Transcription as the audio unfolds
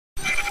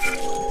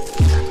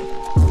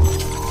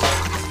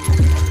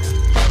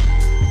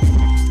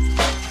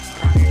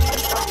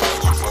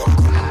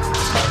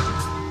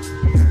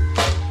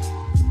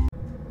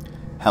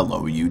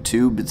Hello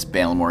YouTube, it's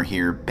Balamore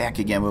here, back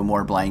again with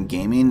more Blind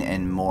Gaming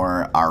and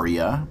more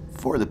Araya,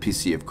 for the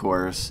PC of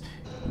course.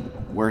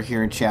 We're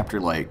here in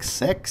chapter like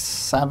 6,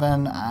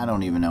 7, I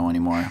don't even know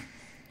anymore.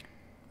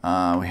 We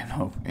have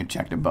no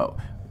objective, but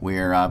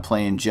we're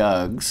playing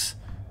Jugs,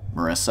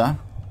 Marissa,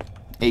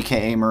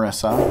 aka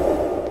Marissa.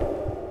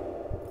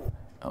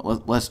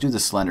 Let's do the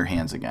slender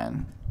hands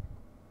again.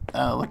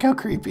 Oh, look how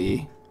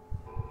creepy.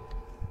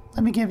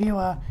 Let me give you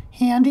a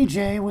handy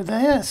J with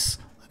this.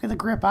 Look at the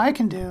grip I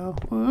can do.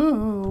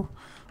 Ooh.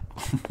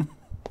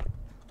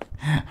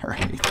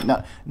 Alright,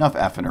 enough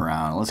effing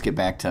around. Let's get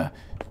back to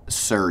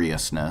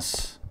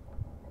seriousness.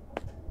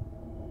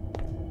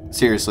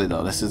 Seriously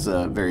though, this is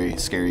a very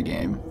scary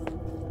game.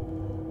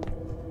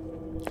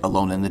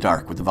 Alone in the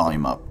dark with the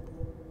volume up.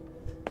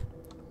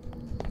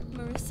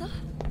 Marissa?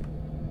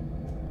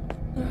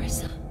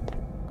 Marissa?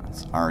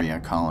 That's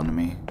Araya calling to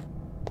me.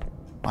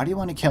 Why do you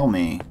want to kill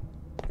me?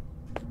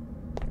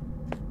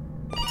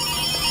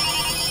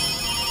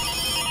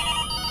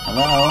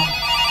 Hello?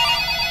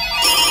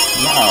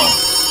 Hello?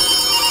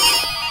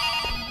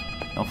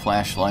 No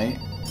flashlight?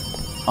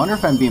 I wonder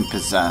if I'm being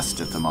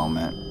possessed at the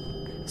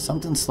moment.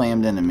 Something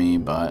slammed into me,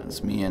 but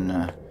it's me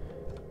and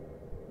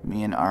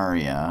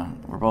Araya.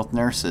 We're both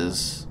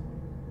nurses.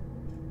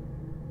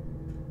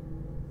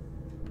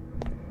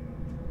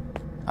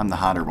 I'm the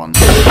hotter one.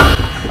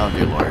 Oh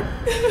dear Lord.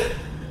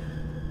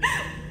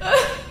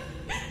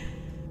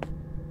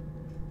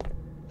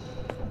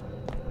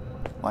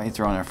 Why are you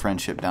throwing our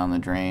friendship down the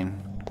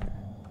drain?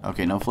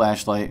 Okay, no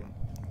flashlight.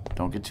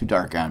 Don't get too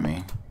dark on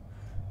me.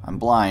 I'm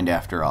blind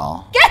after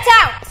all. Get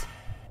out!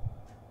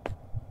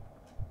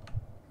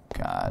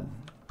 God.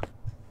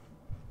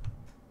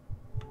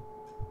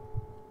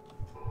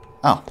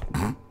 Oh.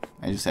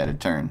 I just had to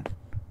turn.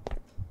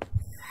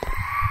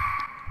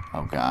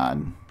 Oh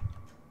God.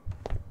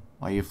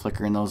 Why are you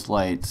flickering those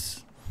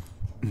lights?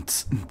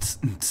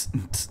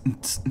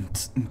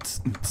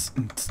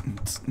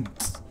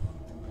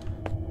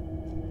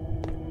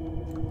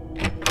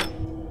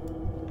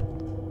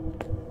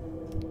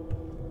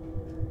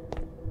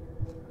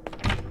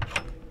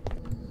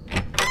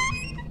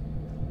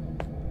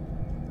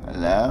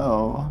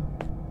 Hello?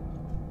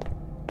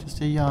 Just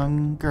a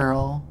young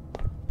girl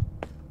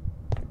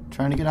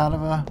trying to get out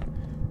of a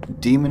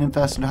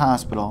demon-infested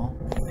hospital.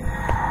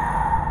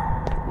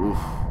 Oof.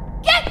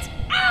 Get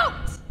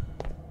out!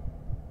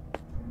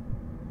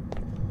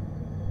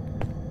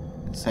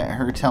 Is that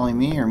her telling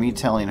me or me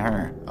telling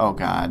her? Oh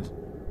God.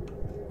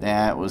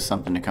 That was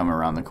something to come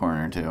around the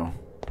corner too.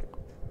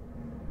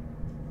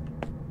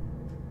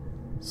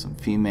 Some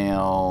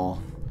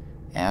female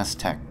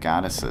Aztec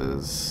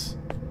goddesses.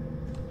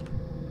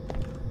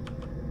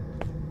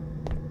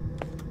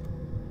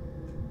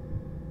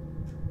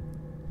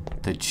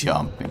 The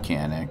jump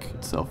mechanic.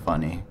 It's so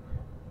funny.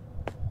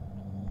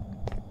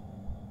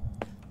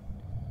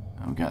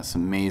 I've got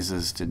some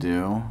mazes to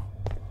do.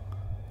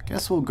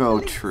 Guess we'll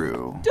go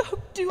true.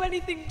 Don't do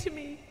anything to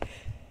me.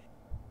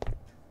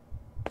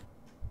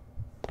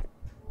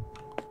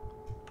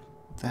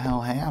 What the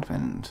hell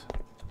happened?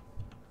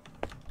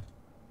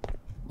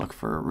 Look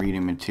for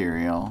reading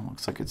material.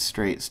 Looks like it's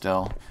straight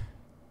still.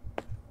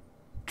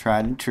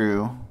 Tried and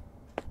true.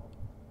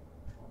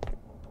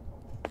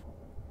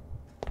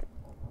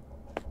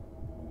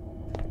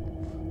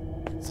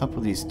 What's up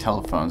with these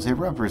telephones? They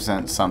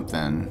represent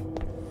something.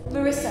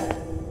 Marissa.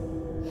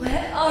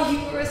 Where are you,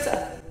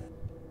 Marissa?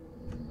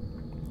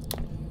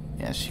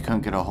 Yeah, she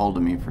couldn't get a hold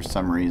of me for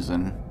some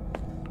reason.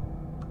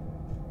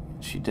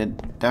 She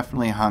did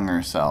definitely hung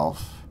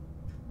herself.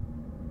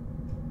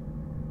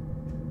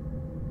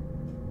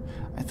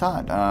 I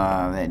thought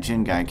that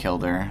Jin guy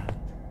killed her.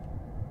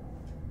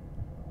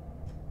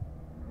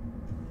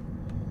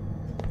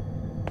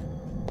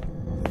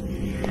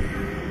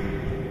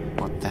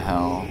 What the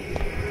hell?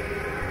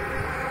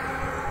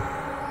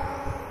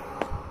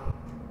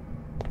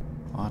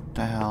 What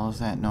the hell is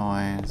that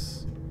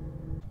noise?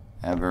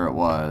 Ever it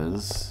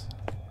was.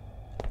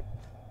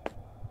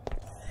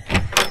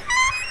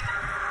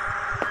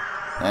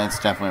 That's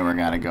definitely where we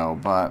gotta go.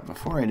 But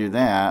before I do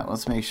that,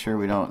 let's make sure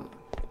we don't...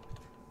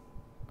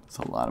 It's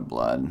a lot of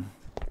blood. Make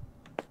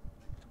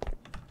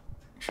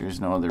sure there's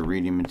no other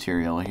reading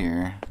material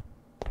here.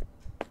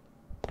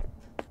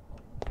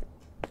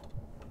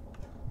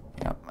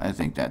 Yep, I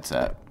think that's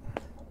it.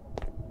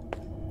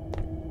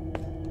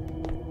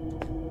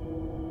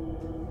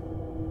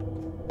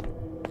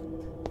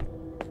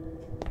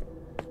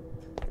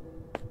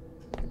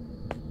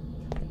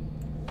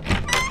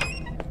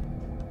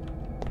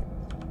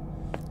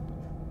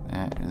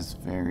 That is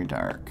very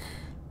dark.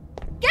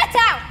 Get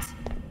out!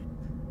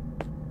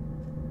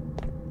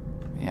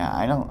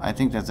 Yeah, I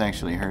think that's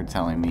actually her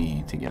telling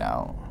me to get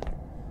out.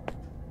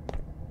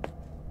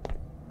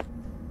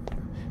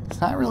 It's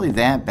not really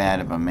that bad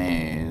of a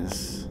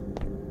maze.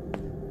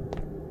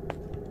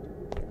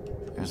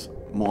 There's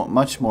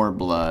much more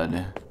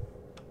blood.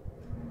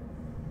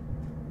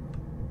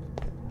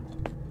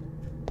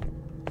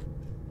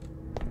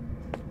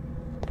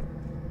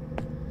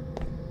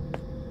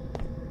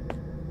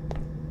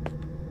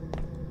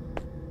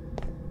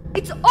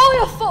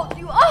 your fault,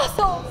 you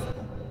assholes!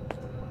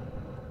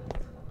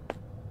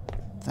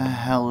 What the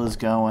hell is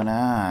going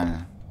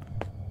on?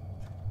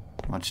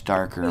 Much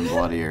darker and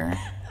bloodier.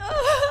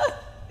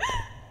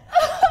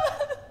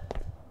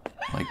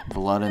 Like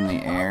blood in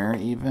the air,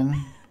 even?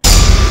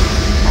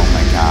 Oh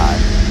my god.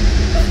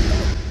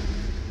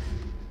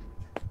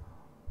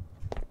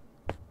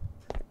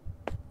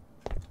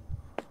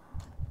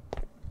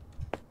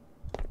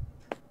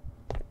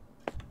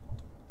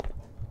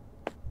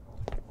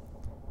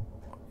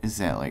 Is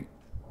that like...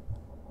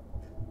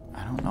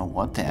 I don't know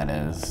what that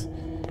is.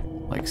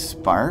 Like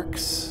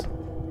sparks?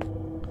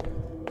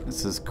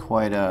 This is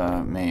quite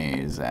a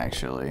maze,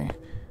 actually.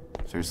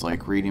 There's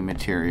like reading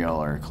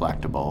material or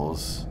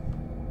collectibles.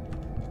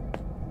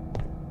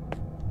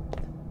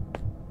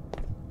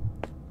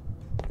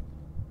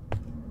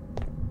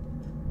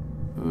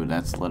 Ooh,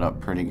 that's lit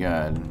up pretty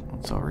good.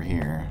 What's over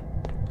here?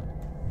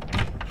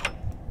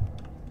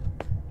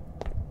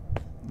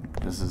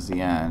 This is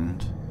the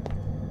end.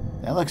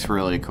 That looks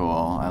really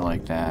cool. I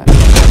like that.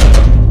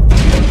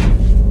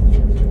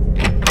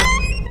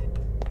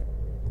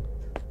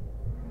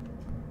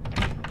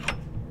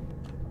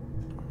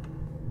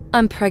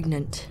 I'm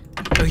pregnant.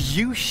 Are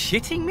you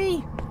shitting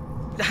me?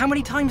 How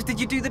many times did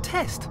you do the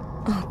test?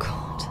 Oh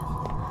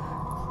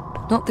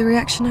god. Not the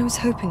reaction I was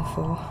hoping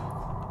for.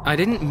 I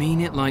didn't mean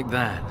it like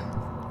that.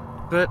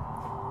 But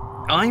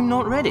I'm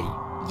not ready.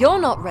 You're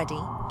not ready.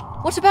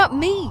 What about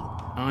me?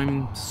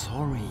 I'm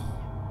sorry.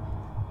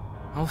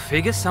 I'll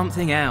figure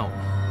something out.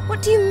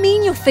 What do you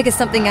mean you'll figure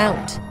something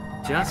out?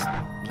 Just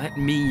let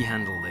me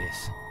handle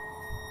this.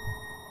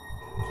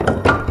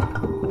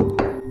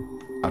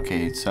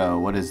 Okay, so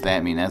what does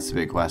that mean? That's the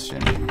big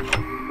question.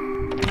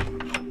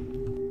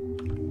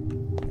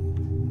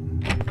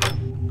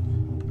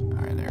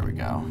 Alright, there we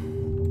go.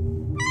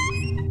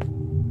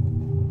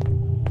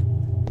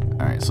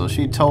 Alright, so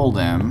she told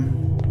him.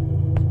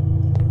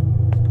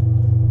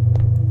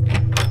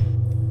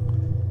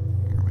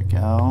 Here we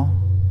go.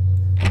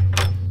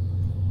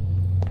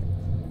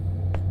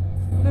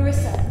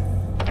 Marissa.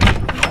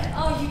 Where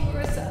are you,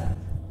 Marissa?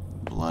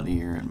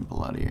 Bloodier and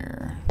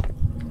bloodier.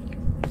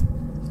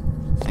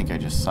 I think I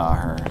just saw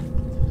her.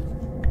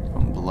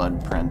 Some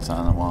blood prints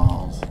on the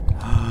walls.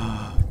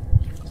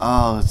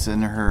 Oh, it's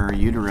in her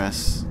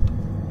uterus.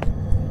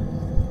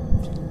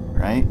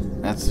 Right?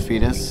 That's the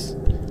fetus.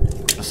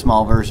 A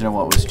small version of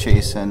what was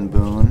chasing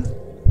Boone.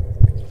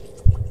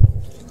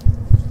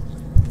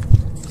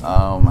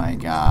 Oh my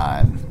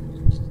god.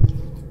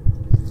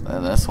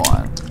 This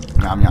one.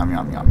 Yum yum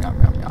yum yum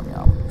yum yum yum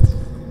yum.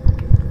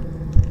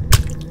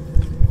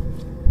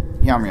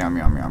 Yum yum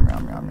yum yum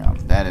yum yum yum.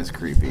 That is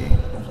creepy.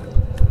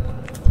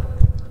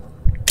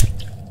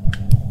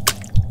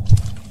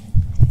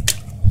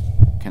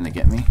 Can they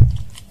get me?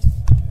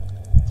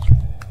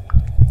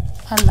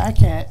 I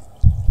like it.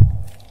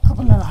 Up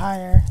a little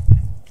higher.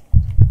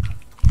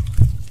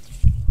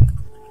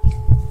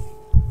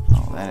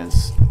 Oh, that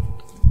is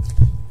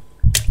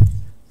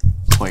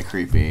quite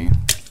creepy.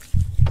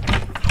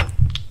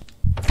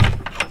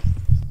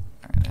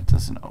 Alright, that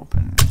doesn't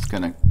open. It's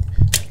gonna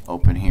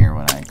open here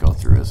when I go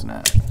through, isn't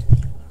it?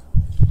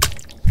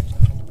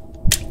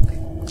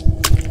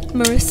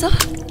 Marissa?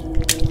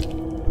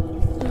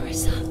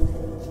 Marissa?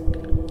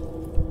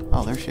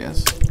 Oh, there she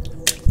is.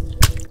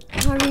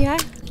 Araya?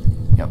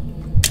 Yep.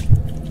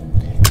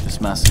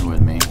 Just messing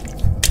with me.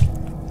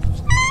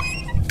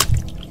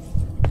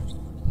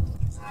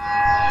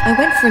 I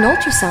went for an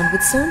ultrasound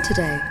with Sorn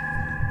today.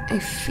 I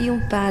feel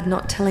bad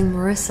not telling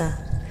Marissa.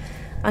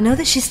 I know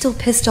that she's still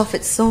pissed off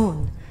at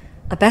Sorn.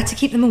 I better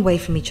keep them away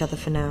from each other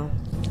for now.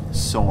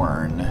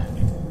 Sorn.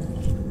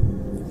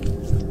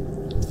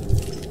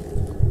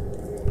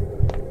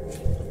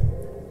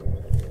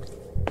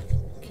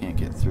 Can't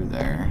get through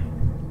there.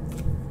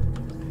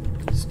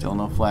 Still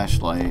no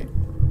flashlight.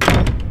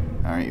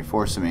 Alright, you're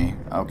forcing me.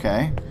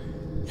 Okay.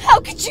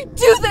 How could you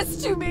do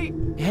this to me?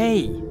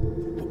 Hey,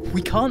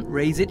 we can't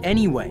raise it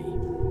anyway.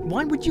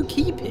 Why would you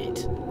keep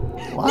it?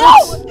 What?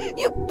 No!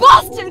 You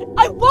bastard!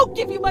 I won't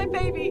give you my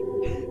baby!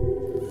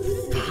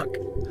 Fuck.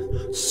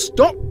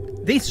 Stop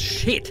this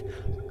shit.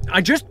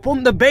 I just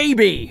want the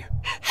baby.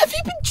 Have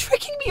you been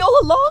tricking me all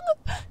along?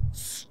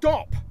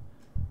 Stop.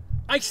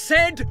 I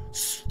said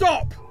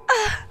stop.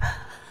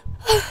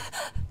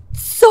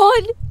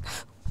 Son!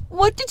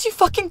 What did you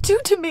fucking do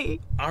to me?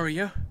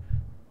 Araya?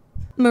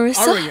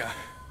 Marissa? Araya.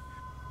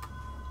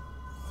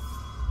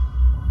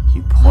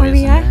 You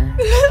poisoned Araya? her?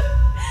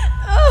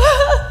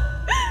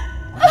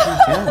 What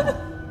did you do?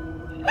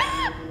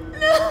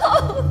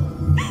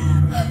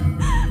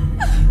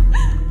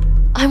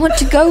 I want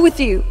to go with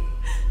you.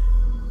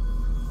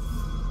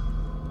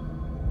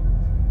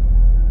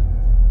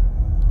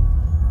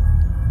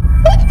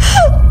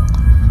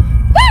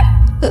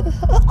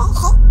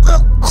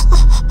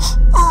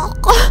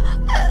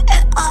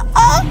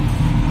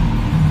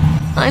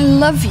 I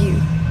love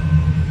you.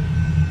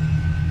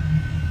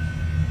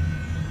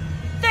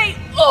 They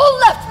all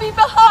left me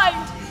behind!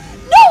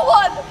 No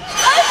one!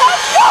 I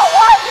have no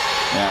one!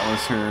 That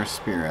was her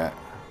spirit.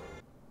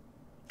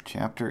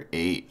 Chapter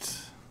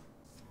 8.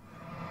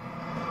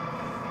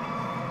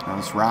 That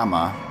was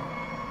Rama.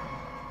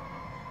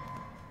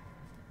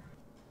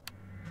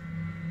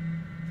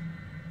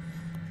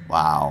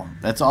 Wow.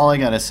 That's all I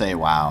gotta say,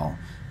 wow.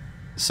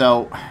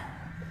 So,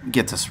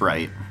 get this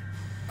right.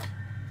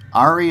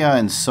 Arya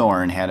and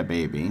Soren had a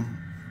baby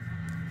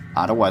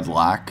out of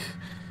wedlock,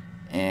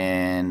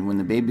 and when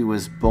the baby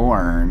was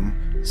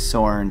born,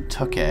 Soren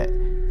took it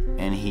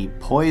and he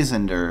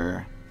poisoned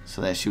her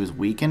so that she was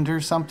weakened or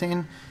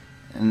something,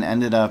 and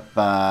ended up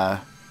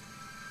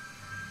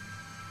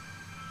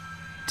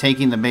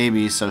taking the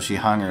baby, so she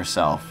hung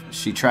herself.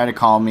 She tried to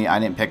call me, I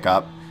didn't pick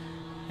up,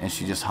 and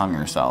she just hung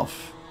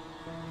herself.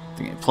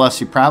 Plus,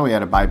 she probably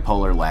had a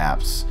bipolar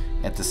lapse.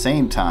 At the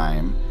same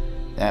time,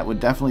 that would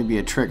definitely be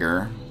a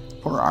trigger.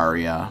 Poor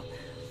Arya.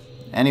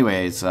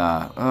 Anyways,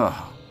 I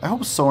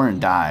hope Soren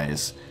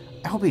dies.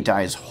 I hope he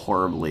dies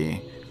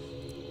horribly.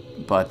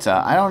 But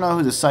I don't know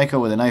who the psycho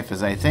with a knife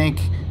is. I think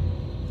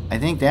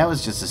that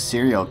was just a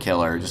serial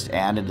killer, just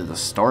added to the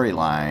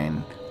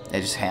storyline. They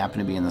just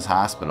happened to be in this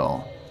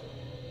hospital.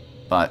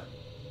 But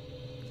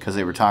because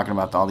they were talking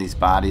about all these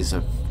bodies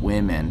of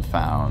women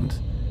found.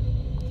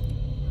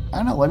 I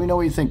don't know. Let me know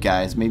what you think,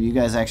 guys. Maybe you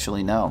guys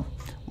actually know.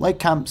 Like,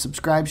 comment,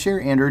 subscribe,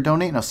 share, and/or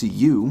donate, and I'll see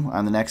you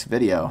on the next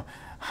video.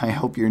 I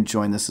hope you're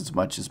enjoying this as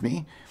much as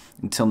me.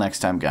 Until next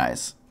time,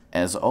 guys.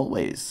 As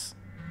always,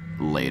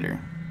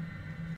 later.